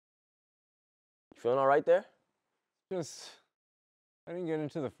You feeling all right there? Just, I didn't get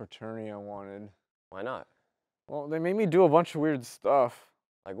into the fraternity I wanted. Why not? Well, they made me do a bunch of weird stuff.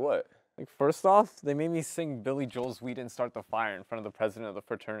 Like what? Like, first off, they made me sing Billy Joel's "We Didn't Start the Fire" in front of the president of the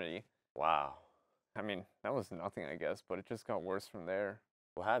fraternity. Wow. I mean, that was nothing, I guess, but it just got worse from there.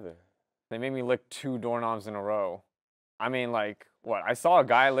 What happened? They made me lick 2 doorknobs in a row. I mean, like, what? I saw a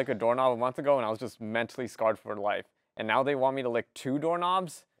guy lick a doorknob a month ago, and I was just mentally scarred for life. And now they want me to lick 2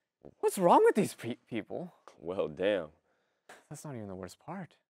 doorknobs? What's wrong with these people? Well, damn. That's not even the worst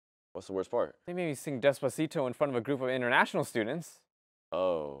part. What's the worst part? They made me sing Despacito in front of a group of international students.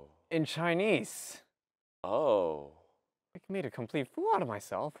 Oh. In Chinese. Oh. I made a complete fool out of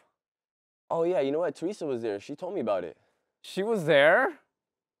myself. Oh, yeah, you know what? Teresa was there. She told me about it. She was there?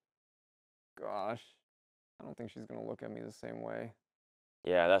 Gosh. I don't think she's gonna look at me the same way.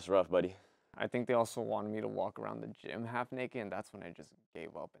 Yeah, that's rough, buddy. I think they also wanted me to walk around the gym half naked, and that's when I just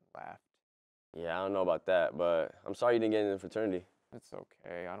gave up and laughed. Yeah, I don't know about that, but I'm sorry you didn't get into the fraternity. It's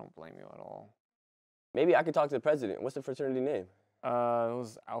okay. I don't blame you at all. Maybe I could talk to the president. What's the fraternity name? It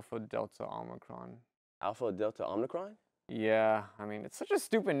was Alpha Delta Omicron. Alpha Delta Omicron? Yeah, I mean, it's such a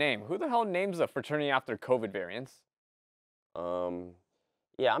stupid name. Who the hell names a fraternity after COVID variants?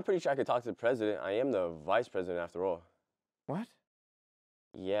 Yeah, I'm pretty sure I could talk to the president. I am the vice president after all. What?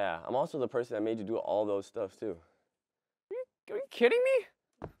 Yeah, I'm also the person that made you do all those stuff too. Are you kidding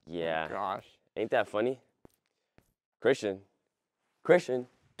me? Yeah. Oh, gosh. Ain't that funny? Christian,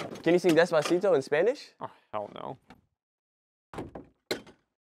 can you sing Despacito in Spanish? Oh, hell no.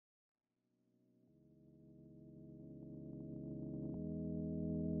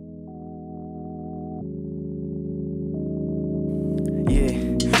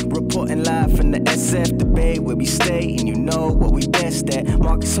 Reporting live from the SF debate where we stay, and you know what we best at.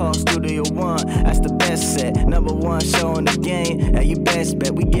 Marcus Hall, Studio One, that's the best set. #1 show in the game, at your best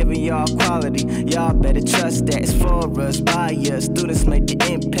bet. We giving y'all quality, y'all better trust that. It's for us, by us, students make the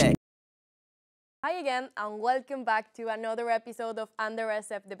impact. Hi again, and welcome back to another episode of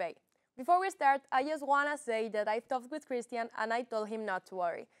UnderSF Debate. Before we start, I just want to say that I've talked with Christian and I told him not to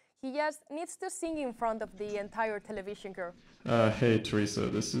worry. He just needs to sing in front of the entire television crew. Hey, Teresa,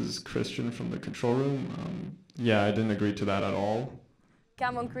 this is Christian from the control room. Yeah, I didn't agree to that at all.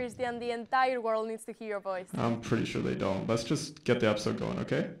 Come on, Christian, the entire world needs to hear your voice. I'm pretty sure they don't. Let's just get the episode going,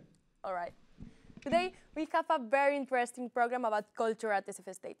 okay? All right. Today, we have a very interesting program about culture at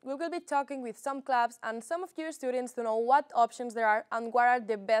SF State. We will be talking with some clubs and some of your students to know what options there are and what are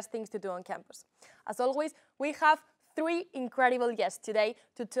the best things to do on campus. As always, we have 3 incredible guests today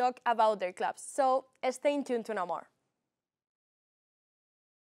to talk about their clubs, so stay tuned to know more.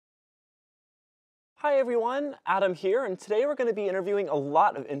 Hi everyone, Adam here, and today we're going to be interviewing a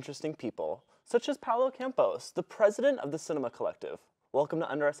lot of interesting people, such as Paulo Campos, the president of the Cinema Collective. Welcome to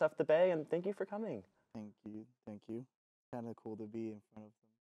UnderSF the Bay, and thank you for coming. Thank you. Kind of cool to be in front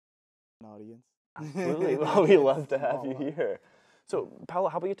of an audience. Absolutely, well, we love to have you here. So, Paulo,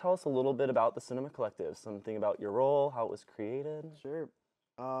 how about you tell us a little bit about the Cinema Collective, something about your role, how it was created? Sure.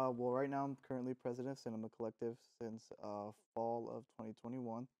 Well, right now I'm currently president of Cinema Collective since fall of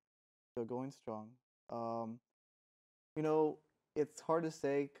 2021. Still going strong. You know, it's hard to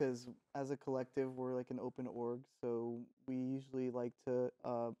say because as a collective, we're like an open org, so we usually like to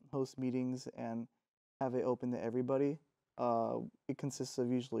host meetings and have it open to everybody. It consists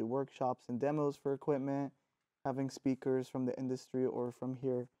of usually workshops and demos for equipment, having speakers from the industry or from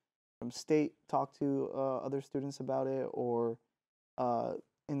here, from state, talk to other students about it, or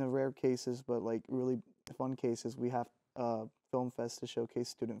in the rare cases, but like really fun cases, we have film fest to showcase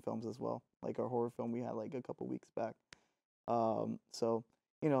student films as well. Like our horror film we had like a couple weeks back. So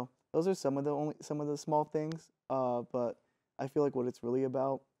you know, those are some of the small things. But I feel like what it's really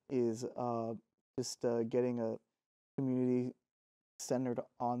about is just getting a community centered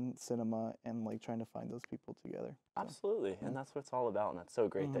on cinema and like trying to find those people together. So, Absolutely, yeah. and that's what it's all about, and that's so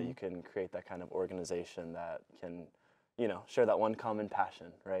great that you can create that kind of organization that can, you know, share that one common passion,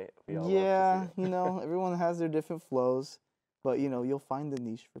 right? We all love to see it. You know, everyone has their different flows, but you know, you'll find the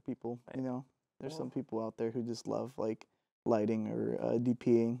niche for people. Right. You know, there's some people out there who just love like lighting or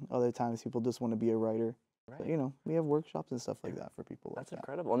DPing. Other times, people just want to be a writer. Right. So, you know, we have workshops and stuff like that for people. That's like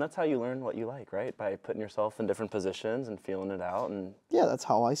incredible, and that's how you learn what you like, right? By putting yourself in different positions and feeling it out. And Yeah, that's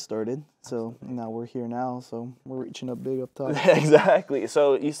how I started. So now we're here now, so we're reaching up big up top. Exactly.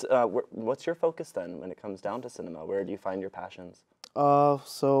 So, what's your focus then when it comes down to cinema? Where do you find your passions?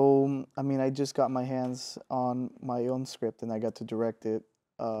 So I mean, I just got my hands on my own script and I got to direct it.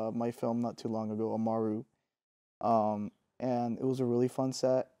 My film not too long ago, Amaru, and it was a really fun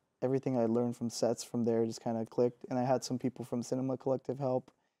set. Everything I learned from sets from there just kind of clicked, and I had some people from Cinema Collective help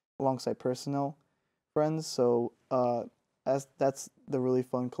alongside personnel. friends. So as that's the really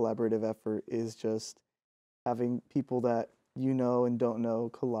fun collaborative effort, is just having people that you know and don't know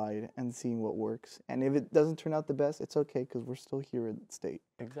collide and seeing what works. And if it doesn't turn out the best, it's okay, because we're still here at State.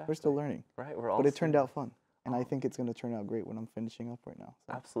 Exactly. We're still learning. Right. We're all. But it turned out fun. And I think it's going to turn out great when I'm finishing up right now.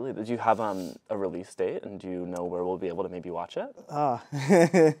 So. Absolutely. Did you have a release date, and do you know where we'll be able to maybe watch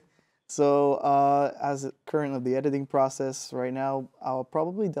it? So as current of the editing process right now, I'll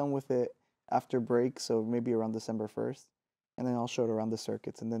probably done with it after break, so maybe around December 1st. And then I'll show it around the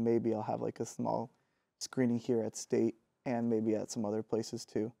circuits, and then maybe I'll have like a small screening here at State and maybe at some other places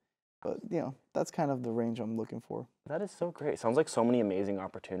too. But, you know, that's kind of the range I'm looking for. That is so great. Sounds like so many amazing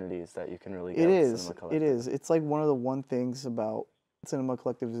opportunities that you can really get It with is. Cinema Collective. It is. It's like one of the one things about Cinema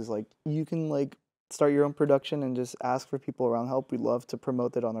Collectives is like you can like start your own production and just ask for people around help. We love to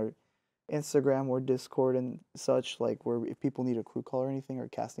promote it on our Instagram or Discord and such, like where if people need a crew call or anything or a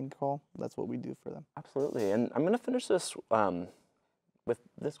casting call, that's what we do for them. Absolutely. And I'm going to finish this with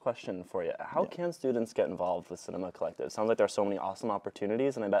this question for you. How can students get involved with Cinema Collective? It sounds like there are so many awesome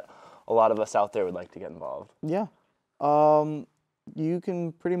opportunities, and I bet a lot of us out there would like to get involved. Yeah. You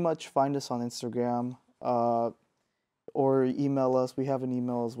can pretty much find us on Instagram or email us. We have an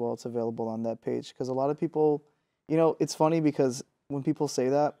email as well. It's available on that page, because a lot of people, you know, it's funny because when people say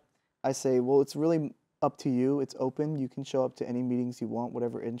that, I say, well, it's really up to you. It's open. You can show up to any meetings you want,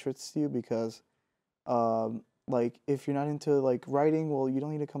 whatever interests you, because like if you're not into like writing, well, you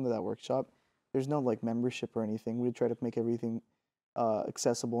don't need to come to that workshop. There's no like membership or anything. We try to make everything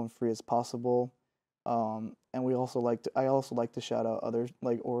accessible and free as possible. And we also I also like to shout out other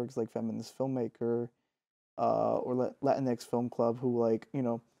like orgs like Feminist Filmmaker or Latinx Film Club, who like, you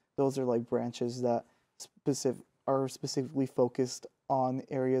know, those are like branches that are specifically focused on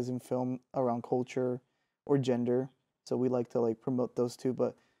areas in film around culture or gender. So we like to like promote those two.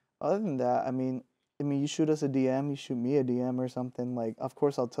 But other than that, I mean, you shoot us a DM, you shoot me a DM or something. Like, of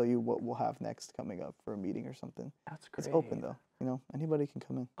course, I'll tell you what we'll have next coming up for a meeting or something. That's great. It's open though. You know, anybody can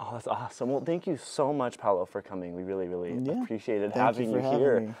come in. Oh, that's awesome. Well, thank you so much, Paolo, for coming. We really, really appreciated having you Thank you for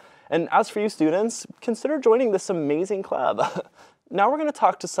here. having me. And as for you students, consider joining this amazing club. Now we're going to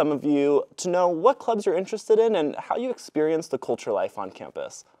talk to some of you to know what clubs you're interested in and how you experience the culture life on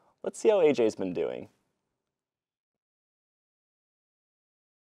campus. Let's see how AJ's been doing.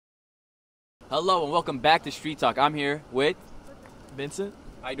 Hello and welcome back to Street Talk. I'm here with Vincent.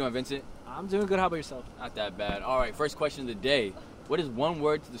 How you doing, Vincent? I'm doing good. How about yourself? Not that bad. All right, first question of the day. What is one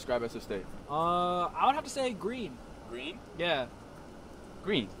word to describe SF State? I would have to say green. Green? Yeah.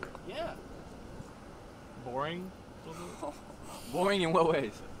 Green. Yeah. Boring. Boring in what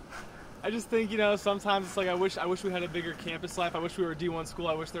ways? I just think, you know, sometimes it's like I wish we had a bigger campus life. I wish we were a D1 school.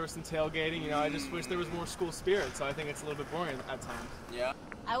 I wish there was some tailgating. You know, I just wish there was more school spirit. So I think it's a little bit boring at times. Yeah.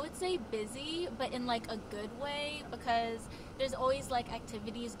 I would say busy, but in like a good way, because there's always like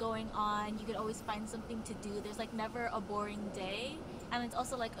activities going on. You could always find something to do. There's like never a boring day, and it's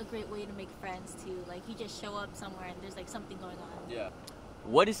also like a great way to make friends too. Like you just show up somewhere and there's like something going on. Yeah.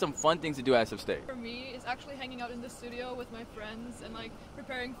 What is some fun things to do at SF State? For me, it's actually hanging out in the studio with my friends and like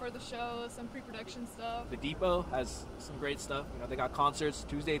preparing for the show, some pre-production stuff. The Depot has some great stuff. You know, they got concerts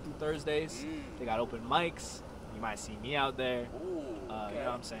Tuesday through Thursdays. They got open mics. You might see me out there. Ooh, okay. You know what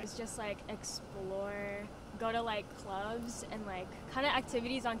I'm saying? It's just like explore, go to like clubs and like kind of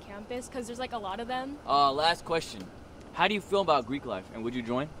activities on campus, because there's like a lot of them. Last question. How do you feel about Greek life, and would you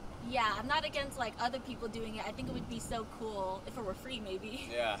join? Yeah, I'm not against like other people doing it. I think it would be so cool if it were free, maybe.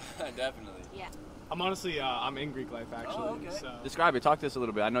 Yeah, definitely. Yeah. I'm honestly, I'm in Greek life actually. Oh, okay. So. Describe it. Talk to us a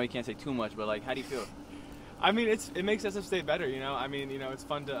little bit. I know you can't say too much, but like, how do you feel? I mean, it makes SF State better, you know. I mean, you know, it's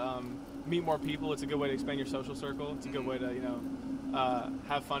fun to meet more people. It's a good way to expand your social circle. It's a good way to, you know,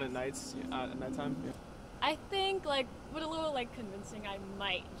 have fun at nights, at nighttime. Yeah. I think like with a little like convincing, I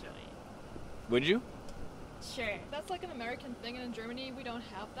might join. Would you? Sure. That's like an American thing, and in Germany we don't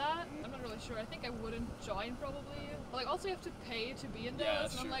have that. I'm not really sure. I think I wouldn't join probably. But like also you have to pay to be in those, Yeah,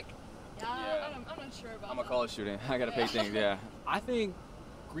 that's and I'm true. like, I'm not sure about I'm a that. college student. I gotta pay things, yeah. I think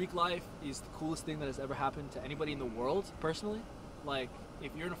Greek life is the coolest thing that has ever happened to anybody in the world, personally. Like,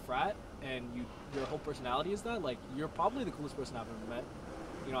 if you're in a frat and your whole personality is that, like, you're probably the coolest person I've ever met.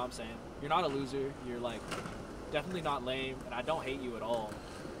 You know what I'm saying? You're not a loser. You're, like, definitely not lame, and I don't hate you at all.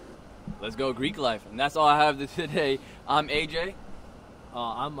 Let's go Greek life. And that's all I have today. I'm AJ.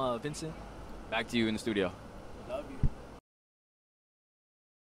 I'm Vincent. Back to you in the studio. Love you.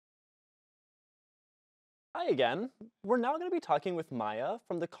 Hi again. We're now going to be talking with Maya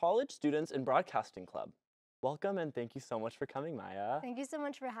from the College Students in Broadcasting Club. Welcome and thank you so much for coming, Maya. Thank you so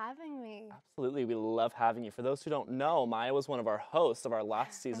much for having me. Absolutely, we love having you. For those who don't know, Maya was one of our hosts of our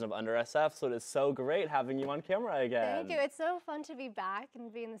last season of UnderSF, so it is so great having you on camera again. Thank you. It's so fun to be back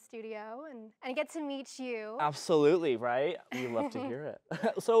and be in the studio and get to meet you. Absolutely, right? We love to hear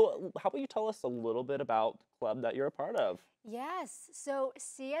it. So how about you tell us a little bit about the club that you're a part of? Yes, so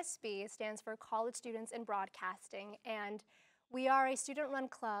CSB stands for College Students in Broadcasting, and we are a student-run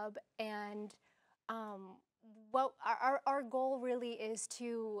club, and what our goal really is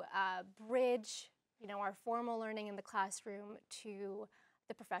to bridge, our formal learning in the classroom to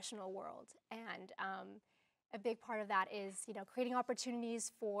the professional world. And a big part of that is, creating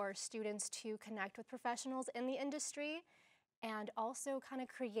opportunities for students to connect with professionals in the industry and also kind of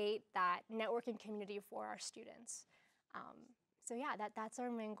create that networking community for our students. So yeah, that's our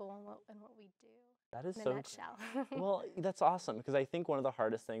main goal and what we do. That is in so a nutshell. Well, that's awesome, because I think one of the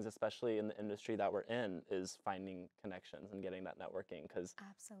hardest things, especially in the industry that we're in, is finding connections and getting that networking, because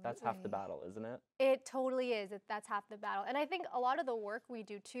that's half the battle, isn't it? It totally is. That's half the battle. And I think a lot of the work we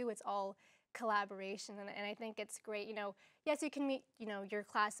do too, it's all collaboration, and I think it's great. Yes, you can meet your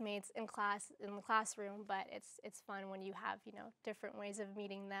classmates in the classroom, but it's fun when you have different ways of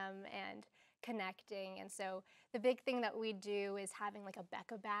meeting them and connecting. And so the big thing that we do is having like a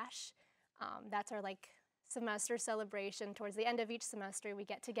BECA bash. That's our semester celebration. Towards the end of each semester, we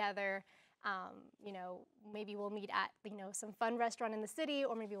get together. Maybe we'll meet at some fun restaurant in the city,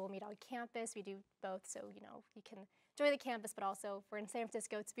 or maybe we'll meet on campus. We do both, so you can enjoy the campus, but also if we're in San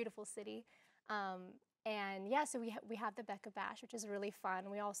Francisco, it's a beautiful city. And yeah, so we have the BECA bash, which is really fun.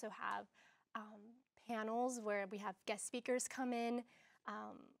 We also have panels where we have guest speakers come in.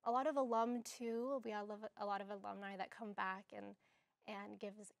 A lot of alum too. We have a lot of alumni that come back and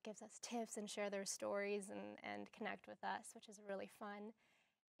gives us tips and share their stories and connect with us, which is really fun.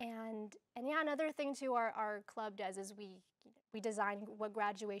 And yeah, another thing too our club does is we design what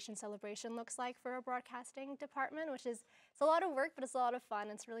graduation celebration looks like for our broadcasting department, which is, it's a lot of work, but it's a lot of fun.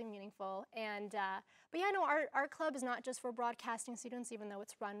 It's really meaningful. And but yeah, no, our club is not just for broadcasting students, even though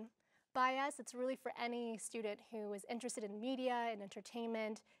it's run by us. It's really for any student who is interested in media and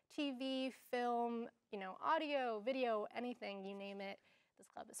entertainment, TV, film, audio, video, anything, you name it, this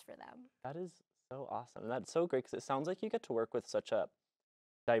club is for them. That is so awesome. And that's so great, because it sounds like you get to work with such a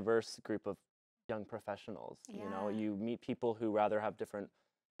diverse group of young professionals. Yeah. You meet people who rather have different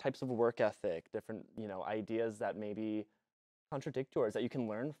types of work ethic, different, ideas that maybe contradict yours that you can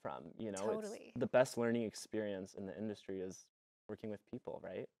learn from. Totally. It's the best learning experience in the industry is working with people,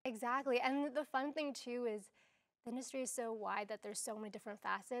 right? Exactly. And the fun thing too is the industry is so wide that there's so many different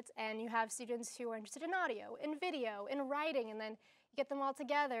facets, and you have students who are interested in audio, in video, in writing, and then you get them all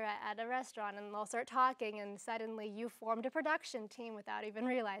together at a restaurant and they'll start talking, and suddenly you formed a production team without even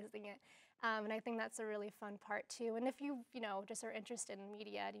realizing it. And I think that's a really fun part too. And if you just are interested in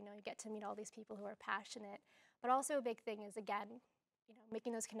media, you get to meet all these people who are passionate. But also a big thing is, again,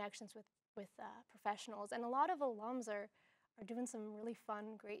 making those connections with professionals. And a lot of alums are doing some really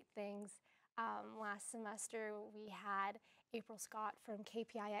fun, great things. Last semester, we had April Scott from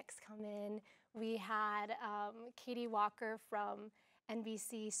KPIX come in. We had Katie Walker from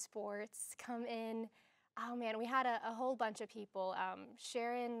NBC Sports come in. Oh man, we had a whole bunch of people.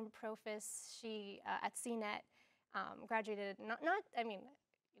 Sharon Profis, she at CNET graduated,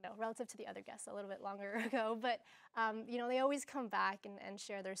 relative to the other guests a little bit longer ago, but they always come back and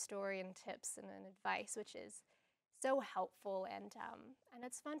share their story and tips and advice, which is so helpful, and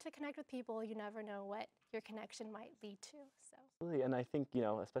it's fun to connect with people. You never know what your connection might lead to. So. Absolutely, and I think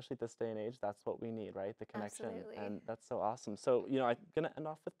especially at this day and age, that's what we need, right? The connection, Absolutely. And that's so awesome. So I'm gonna end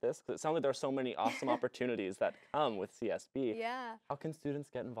off with this, because it sounds like there are so many awesome opportunities that come with CSB. Yeah. How can students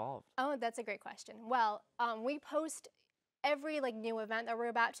get involved? Oh, that's a great question. Well, we post every new event that we're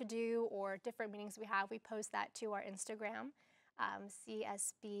about to do or different meetings we have. We post that to our Instagram.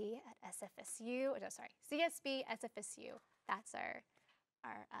 CSB at SFSU, CSB SFSU. That's our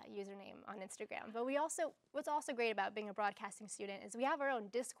username on Instagram. But what's also great about being a broadcasting student is we have our own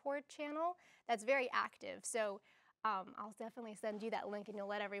Discord channel that's very active. So I'll definitely send you that link and you'll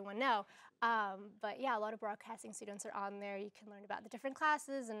let everyone know. But yeah, a lot of broadcasting students are on there. You can learn about the different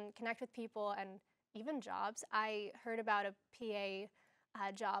classes and connect with people and even jobs. I heard about a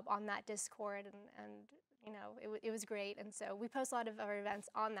PA job on that Discord, and it was great. And so we post a lot of our events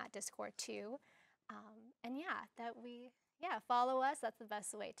on that Discord too. And yeah, follow us. That's the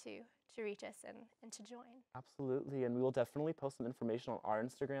best way to reach us and to join. Absolutely, and we will definitely post some information on our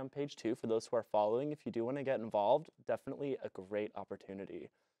Instagram page too for those who are following. If you do want to get involved, definitely a great opportunity.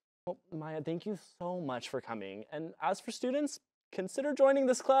 Well, Maya, thank you so much for coming. And as for students, consider joining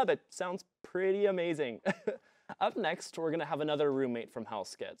this club. It sounds pretty amazing. Up next, we're gonna have another roommate from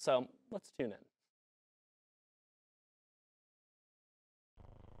Hellskit, so let's tune in.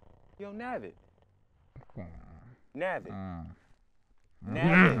 Yo, Navid. Navid.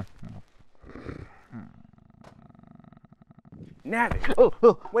 Navid.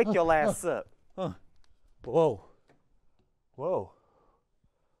 Navid. Wake your ass up. Whoa. Whoa.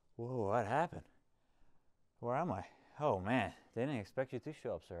 Whoa, what happened? Where am I? Oh, man. They didn't expect you to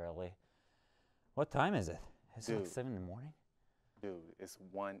show up so early. What time is it? It's like 7 in the morning? Dude, it's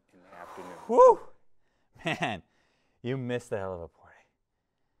 1 in the afternoon. Woo! Man, you missed a hell of a party.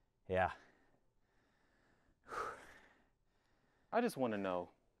 Yeah. I just want to know,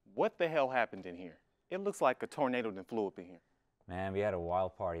 what the hell happened in here? It looks like a tornado that flew up in here. Man, we had a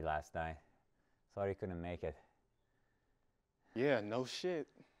wild party last night. Sorry you couldn't make it. Yeah, no shit.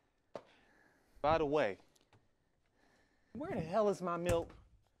 By the way, where the hell is my milk?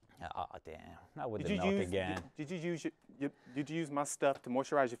 Oh, damn. Not with the milk again. Did you use my stuff to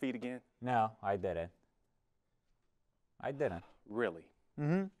moisturize your feet again? No, I didn't. I didn't. Really?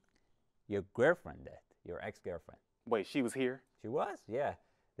 Mm-hmm. Your girlfriend did. Your ex-girlfriend. Wait, she was here? She was, yeah.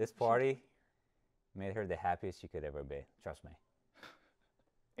 This party made her the happiest she could ever be. Trust me.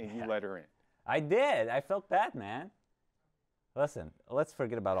 And you let her in? I did. I felt bad, man. Listen, let's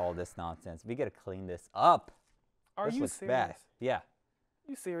forget about all this nonsense. We gotta clean this up. Are this you looks serious? Bad. Yeah.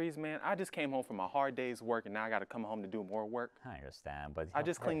 You serious, man? I just came home from a hard day's work, and now I gotta come home to do more work. I understand, but I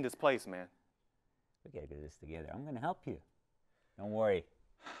just cleaned this place, man. We gotta get this together. I'm gonna help you. Don't worry.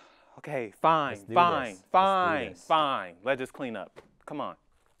 Okay, fine. Let's just clean up. Come on.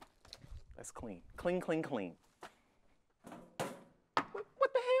 Let's clean. Clean.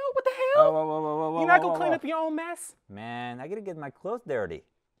 What the hell? Whoa, You're not gonna clean up your own mess? Man, I gotta get my clothes dirty.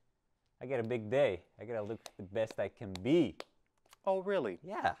 I got a big day. I gotta look the best I can be. Oh, really?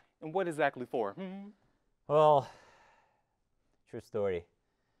 Yeah. And what exactly for? Well, true story.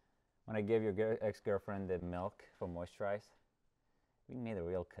 When I gave your ex-girlfriend the milk for moisturize, we made a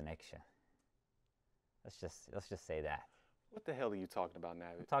real connection. Let's just say that. What the hell are you talking about,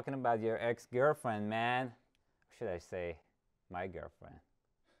 Navid? I'm talking about your ex-girlfriend, man. Or should I say, my girlfriend?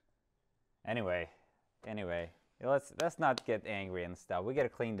 Anyway, let's not get angry and stuff. We gotta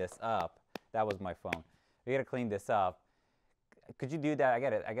clean this up. That was my phone. We gotta clean this up. Could you do that?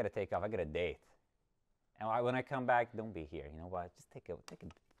 I gotta take off. I got a date. And when I come back, don't be here. You know what? Just take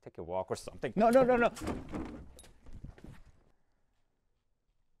a walk or something. No.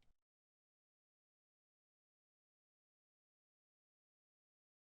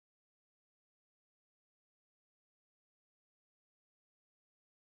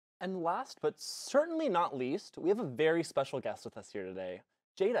 And last but certainly not least, we have a very special guest with us here today.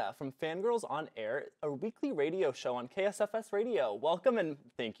 Jada from Fangirls on Air, a weekly radio show on KSFS Radio. Welcome and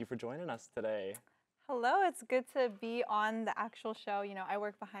thank you for joining us today. Hello, it's good to be on the actual show. You know, I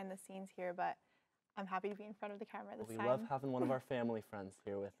work behind the scenes here, but I'm happy to be in front of the camera this time. We love having one of our family friends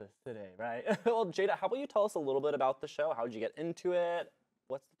here with us today, right? Well, Jada, how about you tell us a little bit about the show? How did you get into it?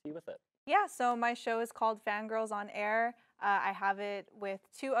 What's the tea with it? Yeah, so my show is called Fangirls on Air. I have it with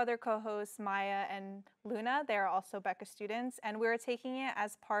 2 other co-hosts, Maya and Luna. They are also BECA students, and we're taking it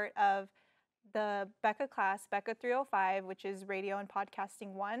as part of the BECA class, BECA 305, which is Radio and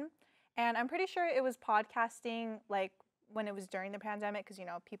Podcasting 1. And I'm pretty sure it was podcasting like when it was during the pandemic because, you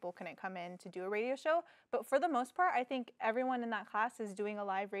know, people couldn't come in to do a radio show. But for the most part, I think everyone in that class is doing a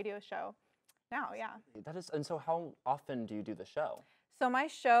live radio show now, yeah. That is, and so how often do you do the show? So my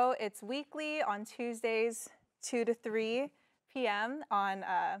show, it's weekly on Tuesdays, 2 to 3 p.m. on,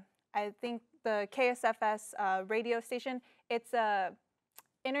 I think, the KSFS radio station. It's a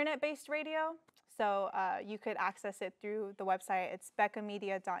internet-based radio, so you could access it through the website. It's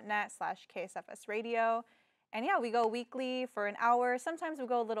becamedia.net/KSFS radio. And yeah, we go weekly for an hour. Sometimes we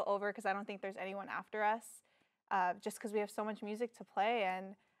go a little over because I don't think there's anyone after us, just because we have so much music to play.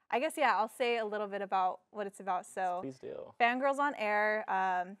 And I guess, yeah, I'll say a little bit about what it's about. So, please do. Fangirls on Air,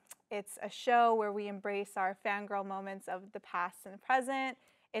 it's a show where we embrace our fangirl moments of the past and present.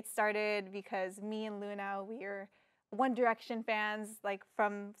 It started because me and Luna, we are One Direction fans, like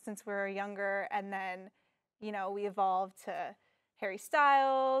since we were younger, and then, you know, we evolved to Harry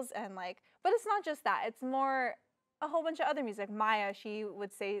Styles and but it's not just that. It's more a whole bunch of other music. Maya, she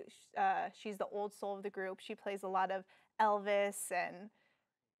would say she's the old soul of the group. She plays a lot of Elvis and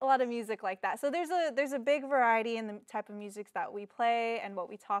a lot of music like that. So there's a big variety in the type of music that we play and what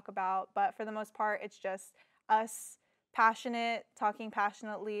we talk about. But for the most part, it's just us talking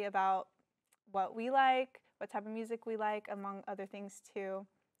passionately about what we like, what type of music we like, among other things too.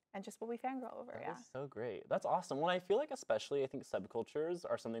 and just what we fangirl over. That Yeah. is so great. That's awesome. Well, I feel like especially I think subcultures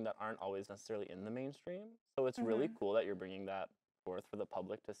are something that aren't always necessarily in the mainstream. So it's really cool that you're bringing that forth for the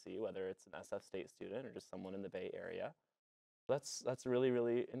public to see, whether it's an SF State student or just someone in the Bay Area. That's really,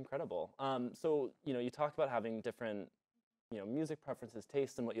 really incredible. So, you know, you talked about having different, you know, music preferences,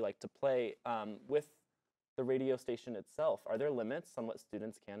 tastes, and what you like to play. With the radio station itself, are there limits on what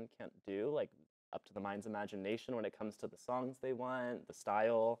students can't do, like up to the mind's imagination when it comes to the songs they want, the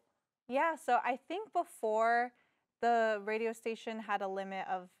style? Yeah, so I think before the radio station had a limit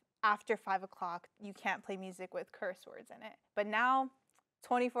of after 5 o'clock, you can't play music with curse words in it. But now,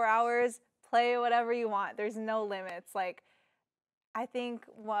 24 hours, play whatever you want. There's no limits. Like, I think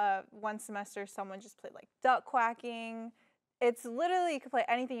one semester someone just played like duck quacking. It's literally, you could play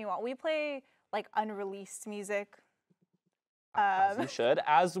anything you want. We play like unreleased music. As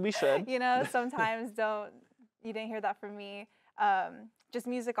we should. You know, sometimes you didn't hear that from me. Just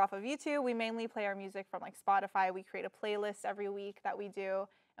music off of YouTube. We mainly play our music from like Spotify. We create a playlist every week that we do,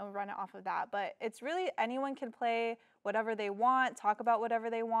 and we run it off of that. But it's really, anyone can play whatever they want, talk about whatever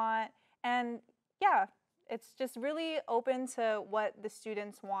they want. And yeah, it's just really open to what the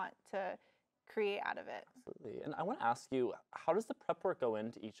students want to create out of it. Absolutely. And I want to ask you, how does the prep work go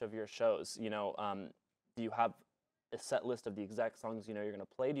into each of your shows? You know, do you have a set list of the exact songs you know you're going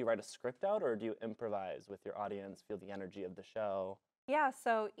to play? Do you write a script out, or do you improvise with your audience, feel the energy of the show? Yeah,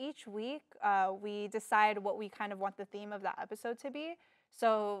 so each week we decide what we kind of want the theme of that episode to be.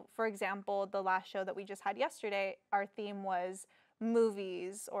 So, for example, the last show that we just had yesterday, our theme was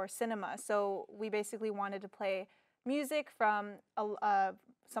movies or cinema. So we basically wanted to play music from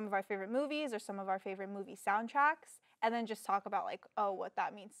some of our favorite movies or some of our favorite movie soundtracks, and then just talk about like, oh, what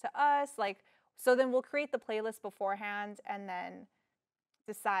that means to us. Like, so then we'll create the playlist beforehand and then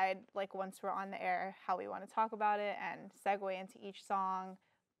decide, like, once we're on the air, how we want to talk about it and segue into each song,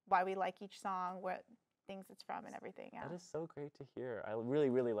 why we like each song, what things it's from, and everything. Yeah. That is so great to hear. I really,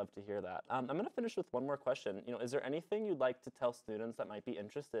 really love to hear that. I'm going to finish with one more question. You know, is there anything you'd like to tell students that might be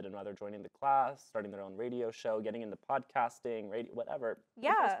interested in whether joining the class, starting their own radio show, getting into podcasting, radio, whatever?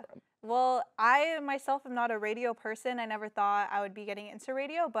 Yeah. Well, I myself am not a radio person. I never thought I would be getting into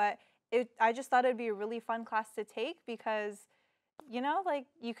radio, but I just thought it'd be a really fun class to take because, you know, like,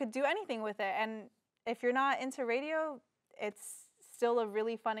 you could do anything with it. And if you're not into radio, it's still a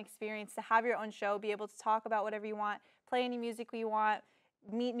really fun experience to have your own show, be able to talk about whatever you want, play any music you want,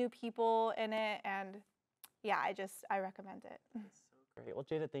 meet new people in it, and yeah, I recommend it. That's so great. Well,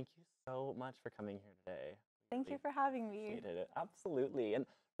 Jada, thank you so much for coming here today. Thank you for having me. Appreciated it. Absolutely. And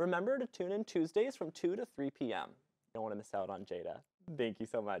remember to tune in Tuesdays from 2 to 3 p.m. You don't want to miss out on Jada. Thank you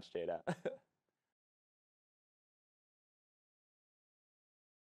so much, Jada.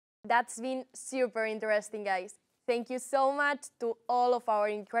 That's been super interesting, guys. Thank you so much to all of our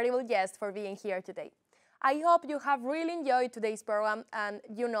incredible guests for being here today. I hope you have really enjoyed today's program and,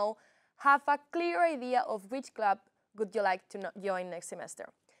 you know, have a clear idea of which club would you like to join next semester.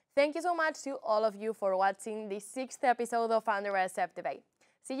 Thank you so much to all of you for watching the 6th episode of UnderSF Debate.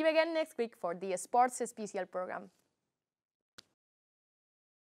 See you again next week for the Sports Special program.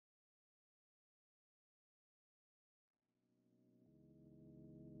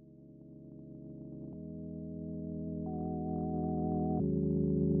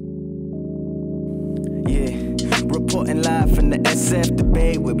 Reporting live from the SF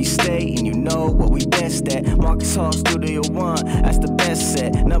debate where we stay and you know what we best at. Marcus Hall Studio 1, that's the best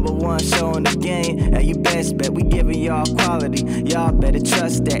set. #1 show in the game, at your best bet. We giving y'all quality, y'all better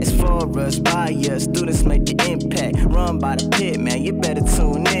trust that. It's for us, by us, students make the impact. Run by the Pitman, you better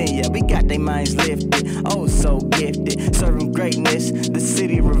tune in. Yeah, we got their minds lifted, oh so gifted. Serving greatness, the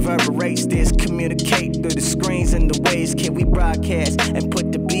city reverberates this. Communicate through the screens and the waves. Can we broadcast and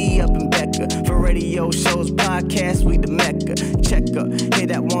put the B up in BECA? For radio shows, podcasts, we the Mecca. Check up, hear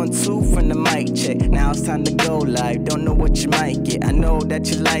that 1-2 from the mic check. Now it's time to go live, don't know what you might get. I know that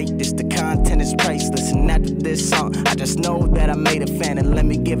you like this, the content is priceless. And after this song, I just know that I made a fan. And let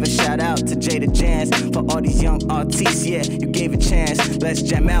me give a shout out to Jada Jans. For all these young artists, yeah, you gave a chance. Let's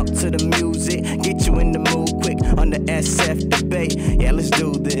jam out to the music, get you in the mood quick on the SF debate. Yeah, let's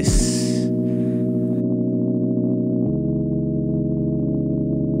do this.